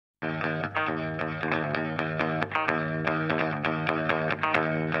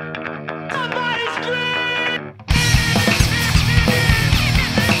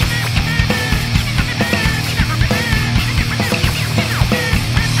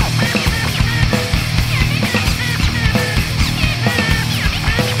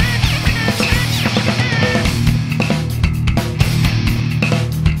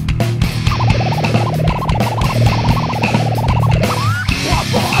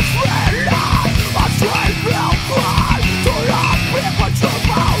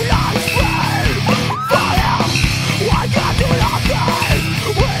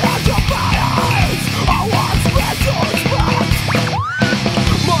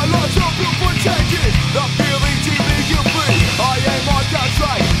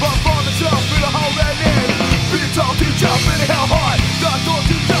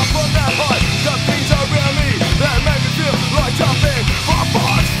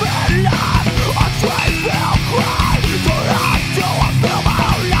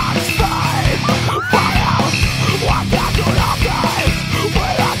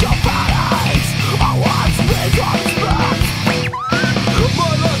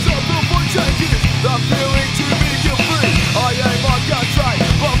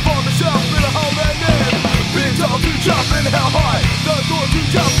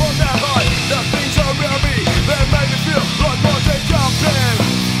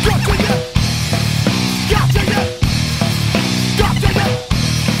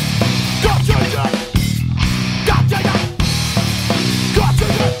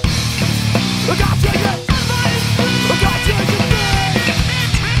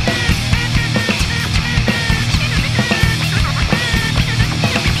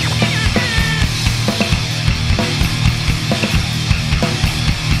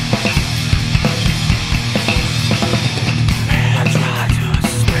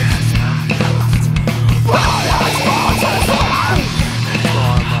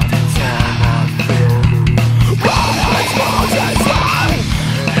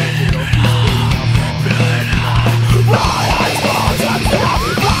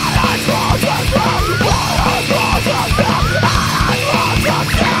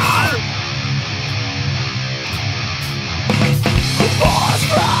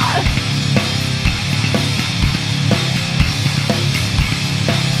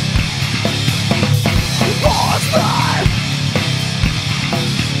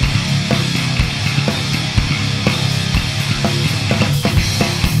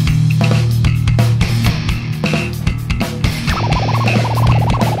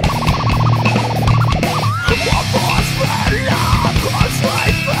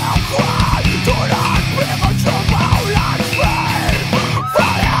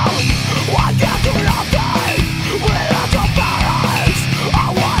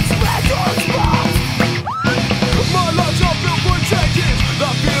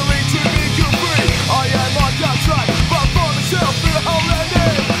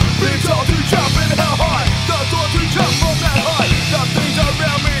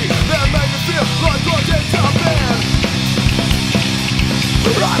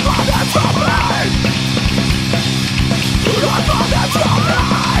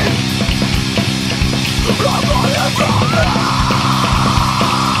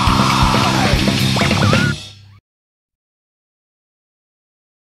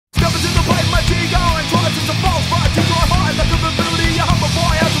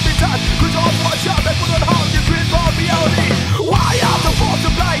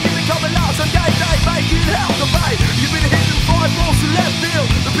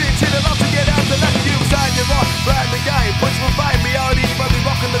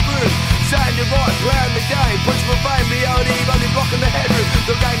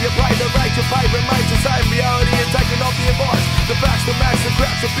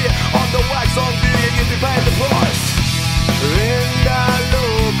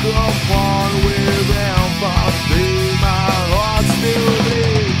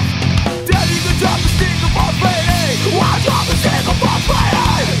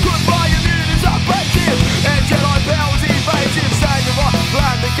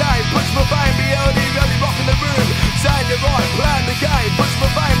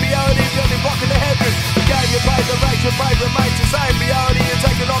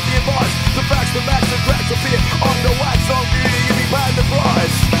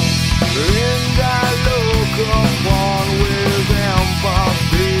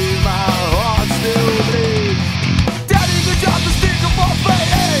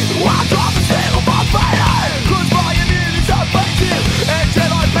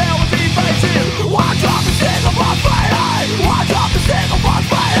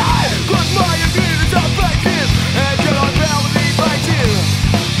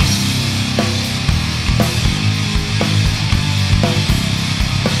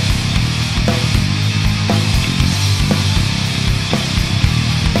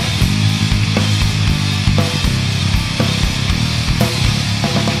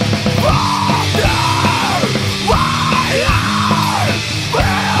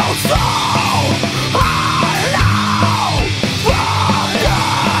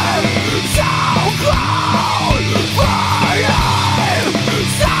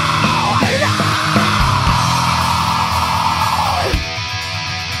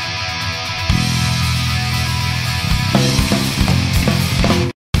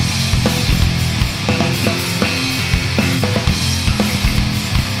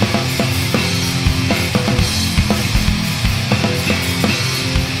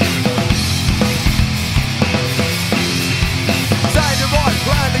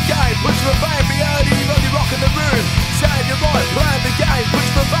Push for fame, be early when you're rocking the room. Save your mind, playing the game. Push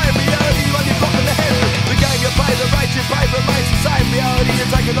for fame, be early when you're rocking the head. The game you play, the rate you pay remains the same. Be early,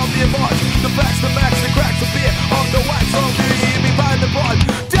 you're taking off the advice. The facts, the max, the cracks, the beer. On the wax, on you, you hear me buying the pride.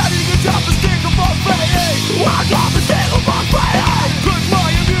 Daddy, you can jump and stick up on fame. Walk off and stick up on fame. Put my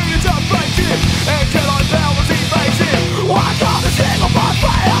immunity up, break it. And can I tell what's evasive? Walk off and stick up on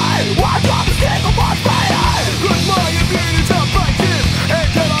fame. Walk off and stick up on fame. Put my immunity up, break it. And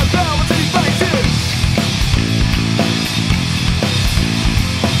can I tell what's evasive?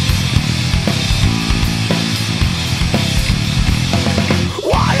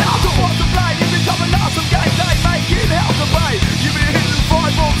 Why else I want to play? You become an awesome game day, make it hell to play. You've been hitting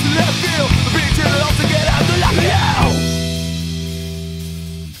 5 balls to left field. The big chill enough to get out the lucky hell.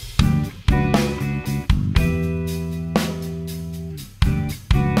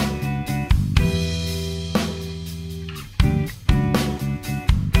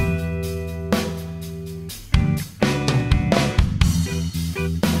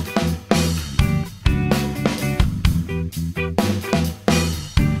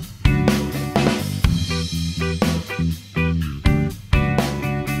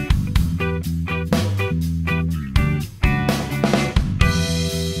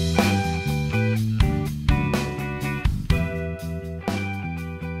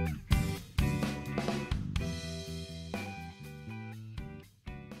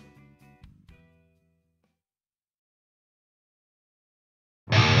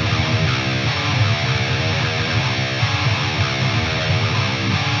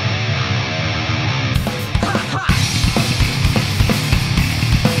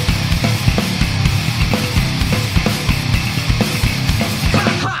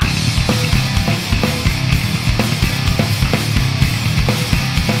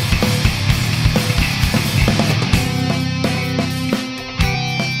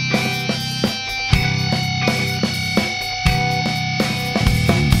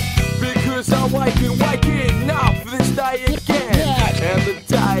 Waking up this day again, and the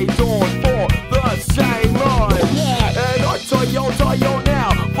day dawned for the same line. And I die yo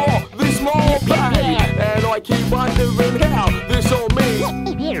now for this small pay, and I keep wondering how this all means. I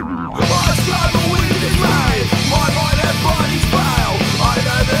struggle with this rain, my mind and body's fail. I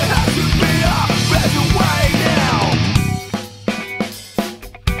know there has to be a better way now.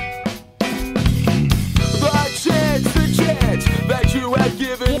 The chance that you have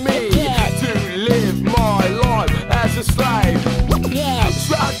given me to live my life as a slave.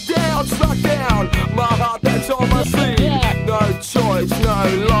 Struck down, my heart that's on my sleeve. No choice, no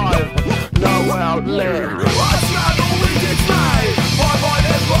life, no outlet. I struggle with this pain, my mind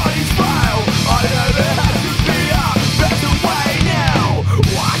and body's fail. I know there has to be a better way now.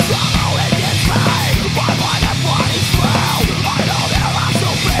 I struggle with this pain, my mind and body's fail. I know there has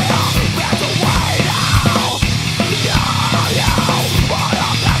to be a better way now.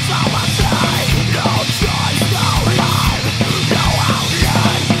 That's all I say. No choice, no life, no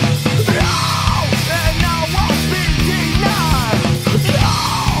outlet. No, and no one's been denied. No,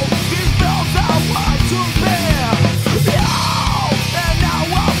 these bills are what to bear. No, and no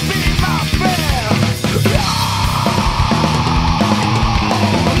one's been my fear. No.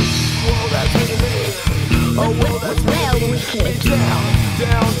 Well, that's me. Oh, well, that's me. Down,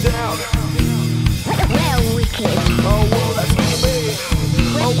 down, down. Well, wicked. Oh, well, that's me.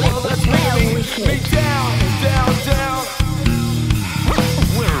 Oh, well, that's me. Down, down, down.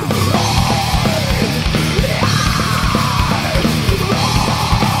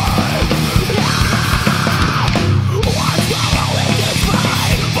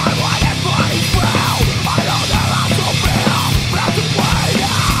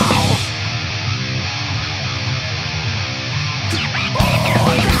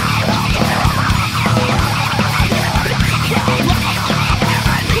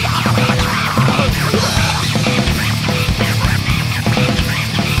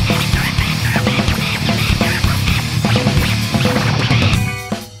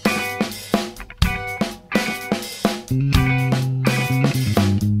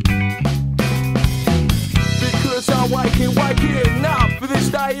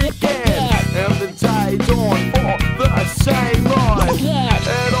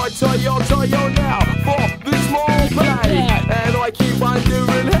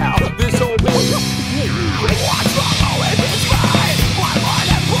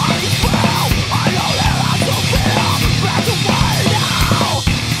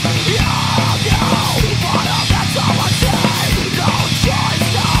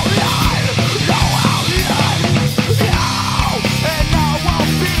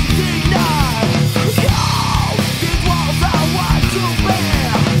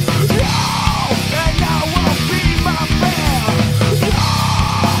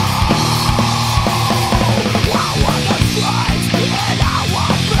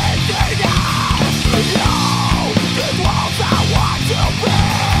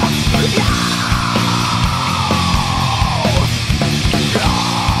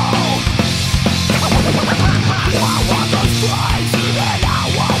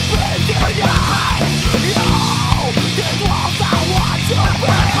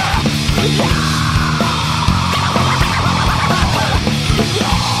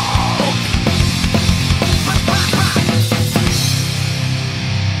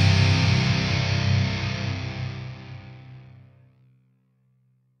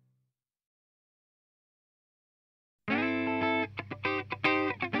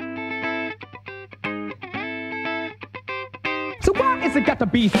 Is it got to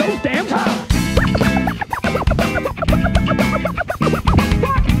be so damn tough?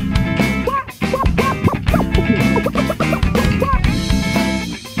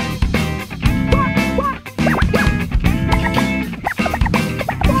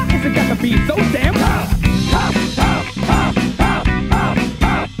 Is it got to be so damn tough?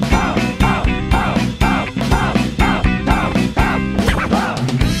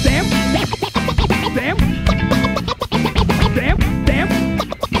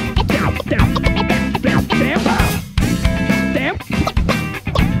 Damn.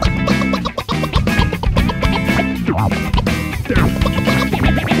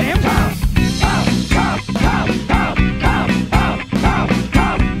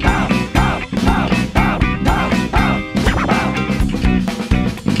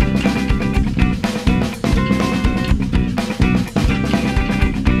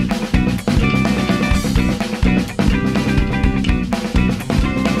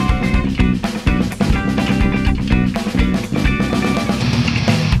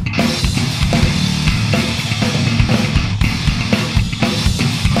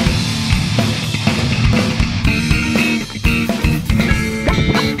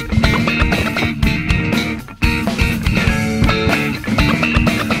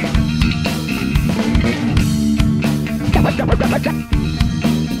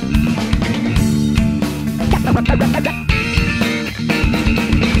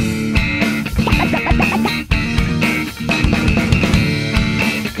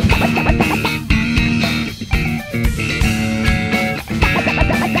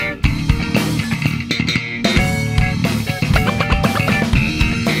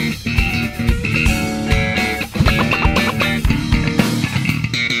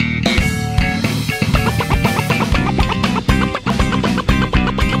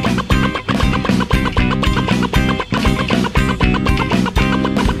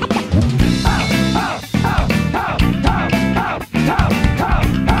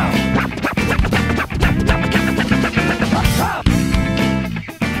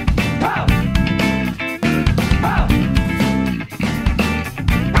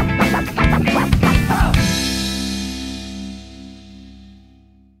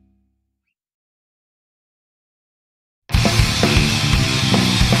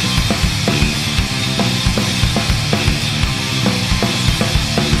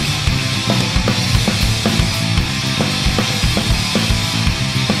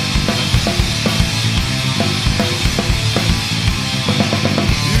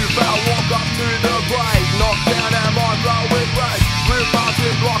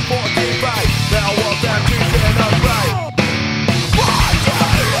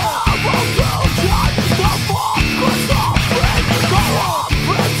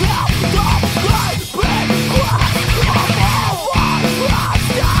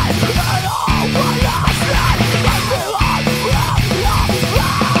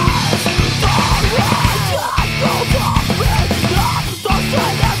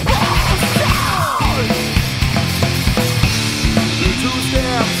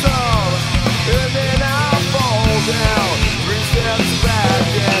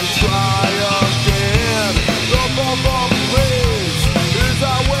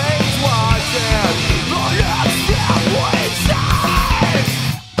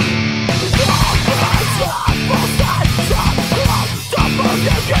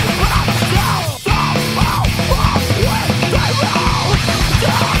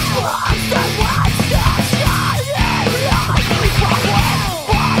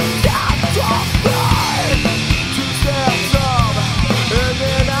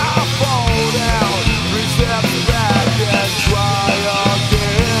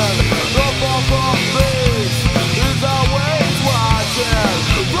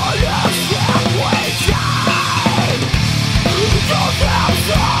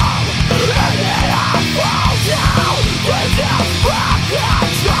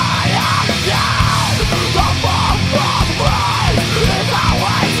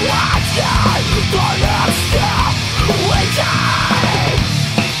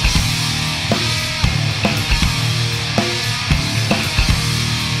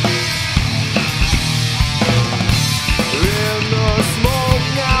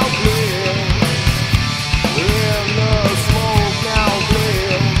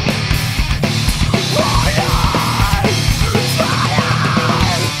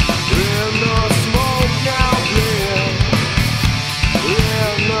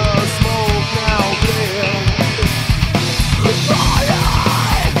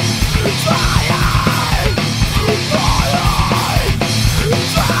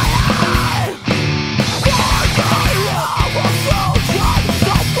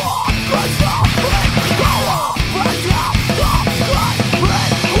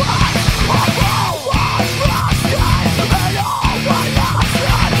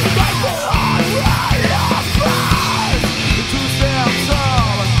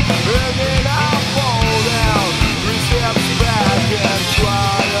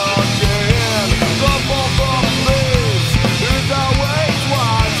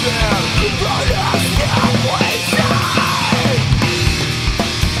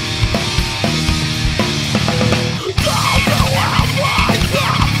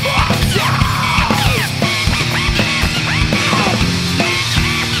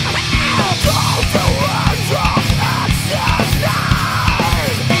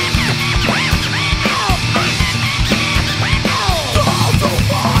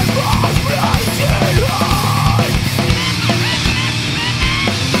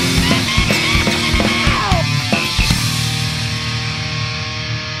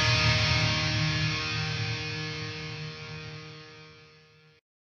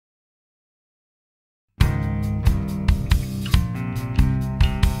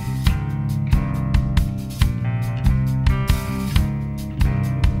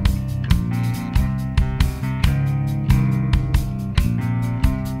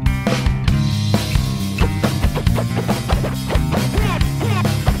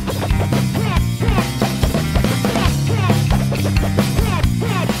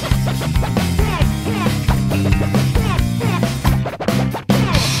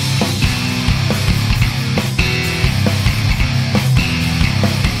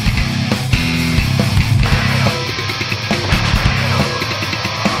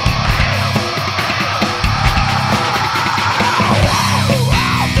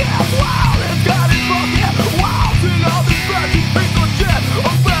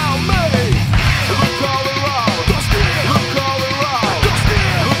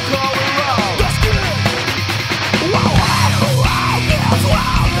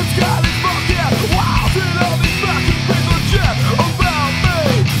 let's go, let's fuck yeah. Wow, did all these fucking people jet around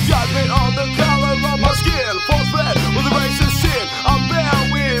me. Judgment on the color of my skin. False red with a racist sin. I'm bound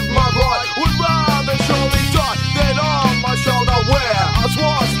with my right. Would rather surely die than on my shoulder wear a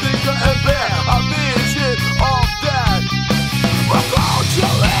swastika and bear a vision of that. About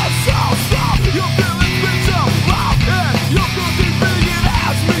your lips so slow, you're feeling bitter. Wow, yeah, you're looking big and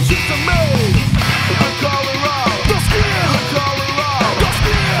ass reaching to me. The color of the skin, the color of the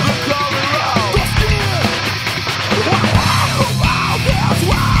skin, the color of the skin. Wow, wow, that's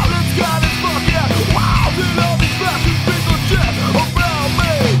wow, let's go, let's fuck yeah. Wow, did all these fucking people jet around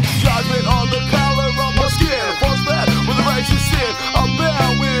me. Judgment on the color of my skin. False bad with a racist sin. I'm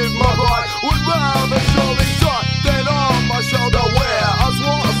bound with my right. Would rather surely die than on my shoulder wear a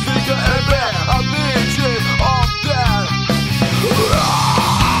swastika and bear a vision of that.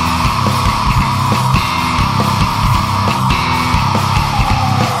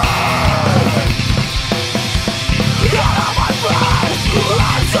 Out of my brain,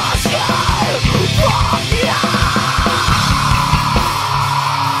 I'm so scared. Fuck yeah.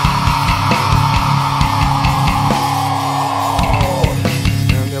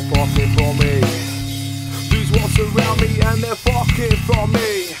 And they're fucking for me. These walls surround me and they're fucking for me.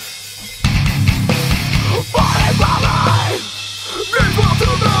 Fucking for me. These walls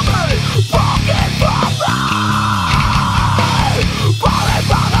surround me. Fucking for me. Fucking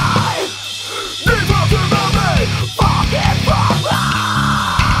for me. These walls surround me. Fucking for me.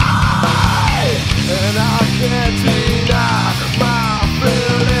 And I can't deny my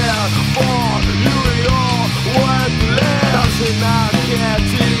feeling for you and your worthless. And I can't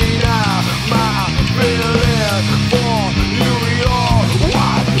deny my feeling for you and your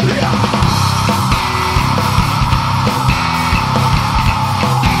worthless.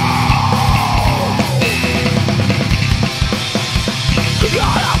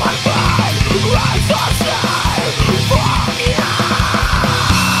 Out of my brain, I'm so scared. Fuck yeah.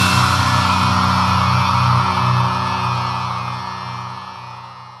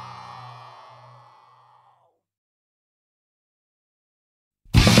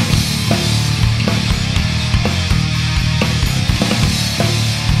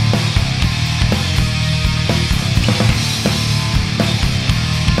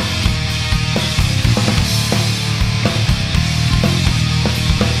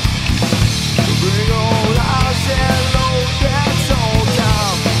 Bring on us and low that's all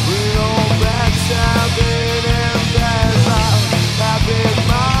time. Bring on back something and that's out. Having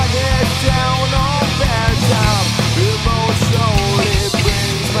my head down on that time. Emotionally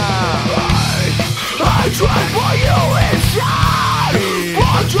brings my life. I tried for you inside.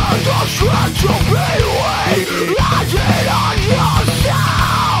 But you're just trying to be weak. I did on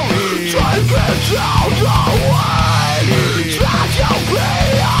yourself. Take it down the way. Try to be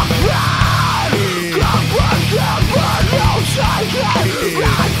a man. Come back and burn you take it.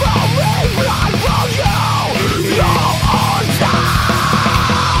 Blood for me, blood for you. You're on time.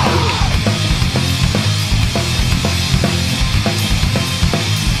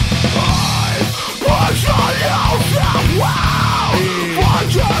 Push on yourself well. But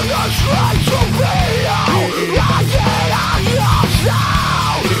you're not trying to be you. I did on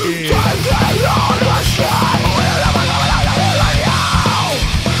yourself. Take it on the shit.